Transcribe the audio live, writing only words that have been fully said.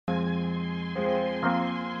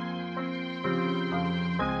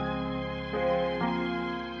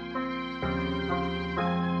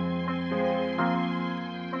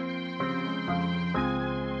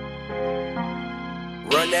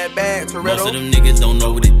that bag, Toretto. Most of them niggas don't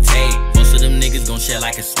know what it take. Most of them niggas gon' shed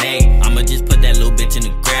like a snake. I'ma just put that little bitch in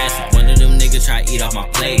the grass. If one of them niggas try to eat off my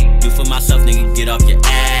plate, do for myself, nigga, get off your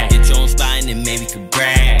ass. Get your own spine and maybe could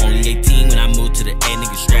brag. Only 18 when I moved to the A,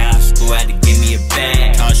 nigga strap. School had to give me a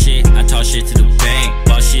bag. Talk shit, I talk shit to the bank.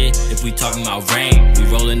 Boss shit, if we talking about rain. We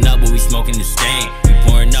rolling up, but we smoking the stain. We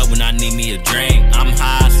pouring up when I need me a drink. I'm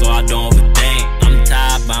high, so I don't overthink. I'm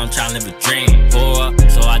tired, but I'm trying to live a dream. Pour up,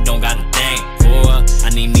 so I don't gotta think. Pour up, I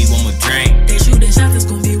need me one more drink. They shooting shots, it's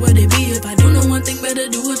gon' be what they be. If I do know one thing, better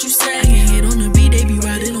do what you say. I can't hit on the B, they be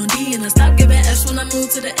riding on D. And I stopped giving F's when I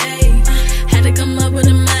moved to the A. Had to come up with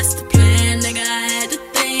a master plan, nigga, I had to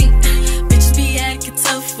think. Bitches be acting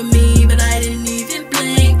tough for me, but I didn't even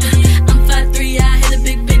blink. I'm 5'3", I hit a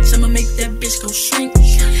big bitch, I'ma make that bitch go shrink.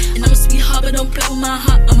 And I'm a sweetheart, but don't play with my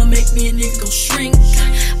heart, I'ma make me a nigga go shrink.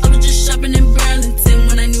 I was just shopping in Burlington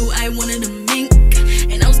when I knew I wanted a mink.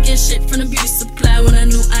 And I was getting shit from the beauty supply when I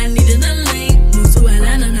knew I needed a link. Moved to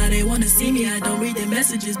Atlanta, now they wanna see me. I don't read their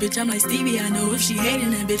messages, bitch, I'm like Stevie. I know if she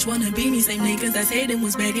hating, that bitch wanna be me. Same niggas that's hating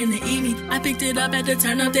was back in the evening. I picked it up at the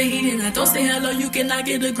turn up the heating. I don't say hello, you cannot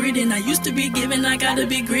get a greeting. I used to be giving, I gotta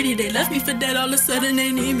be greedy. They left me for dead, all of a sudden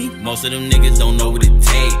they need me. Most of them niggas don't know what it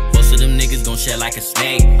take. Most of them niggas gon' shed like a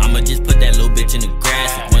snake. I'ma just put that little bitch in the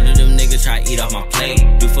grass. If one of them niggas try to eat off my plate,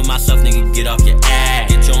 do for myself, nigga, get off your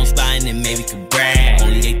ass. Get your own spine and maybe could brag.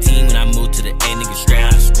 Only 18 when I moved to the A, nigga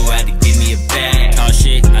strap. School had to give me a bag. Talk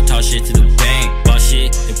shit, I talk shit to the bank. Boss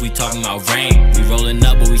shit, if we talking about rain. We rolling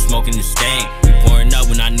up, but we smoking the stain.